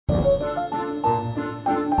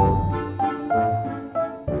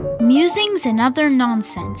musings and other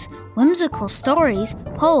nonsense, whimsical stories,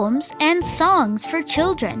 poems, and songs for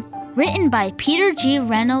children. Written by Peter G.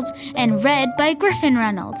 Reynolds and read by Griffin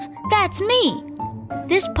Reynolds. That's me!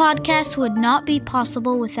 This podcast would not be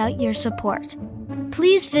possible without your support.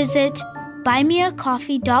 Please visit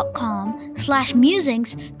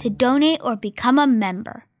buymeacoffee.com/musings to donate or become a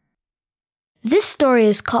member. This story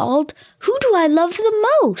is called, Who Do I Love the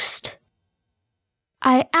Most?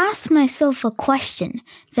 I asked myself a question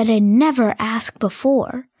that I never asked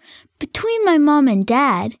before. Between my mom and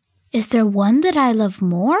dad, is there one that I love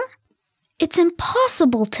more? It's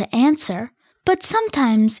impossible to answer, but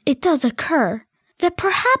sometimes it does occur that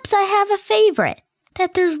perhaps I have a favorite,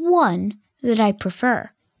 that there's one that I prefer.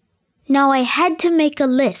 Now I had to make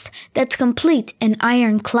a list that's complete and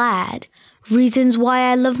ironclad. Reasons why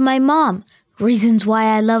I love my mom, reasons why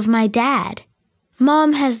I love my dad.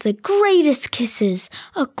 Mom has the greatest kisses,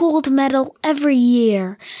 a gold medal every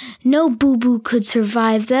year. No boo-boo could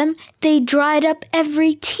survive them, they dried up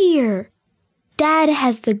every tear. Dad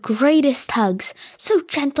has the greatest hugs, so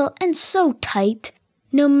gentle and so tight.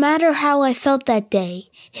 No matter how I felt that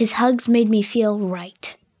day, his hugs made me feel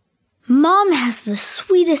right. Mom has the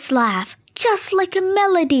sweetest laugh, just like a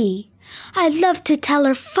melody. I love to tell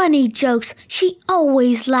her funny jokes, she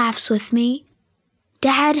always laughs with me.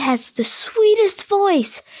 Dad has the sweetest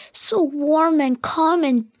voice, so warm and calm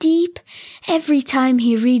and deep. Every time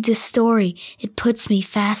he reads a story, it puts me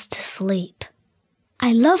fast to sleep.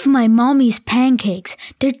 I love my mommy's pancakes,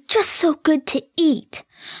 they're just so good to eat.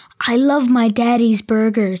 I love my daddy's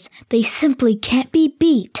burgers, they simply can't be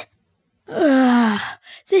beat.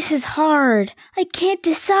 This is hard, I can't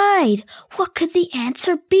decide. What could the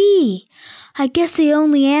answer be? I guess the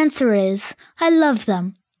only answer is, I love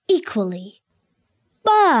them equally.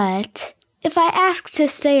 But if I ask to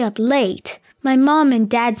stay up late, my mom and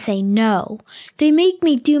dad say no. They make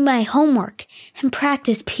me do my homework and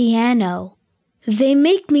practice piano. They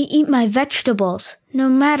make me eat my vegetables, no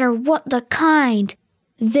matter what the kind.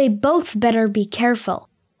 They both better be careful,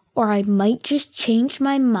 or I might just change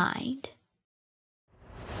my mind.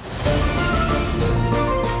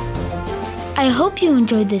 I hope you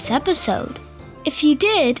enjoyed this episode. If you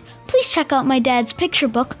did, please check out my dad's picture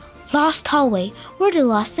book, Lost Hallway, Where Do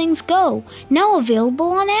Lost Things Go?, now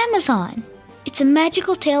available on Amazon. It's a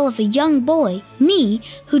magical tale of a young boy, me,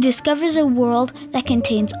 who discovers a world that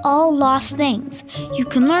contains all lost things. You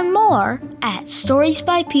can learn more at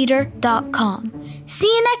storiesbypeter.com. See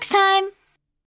you next time!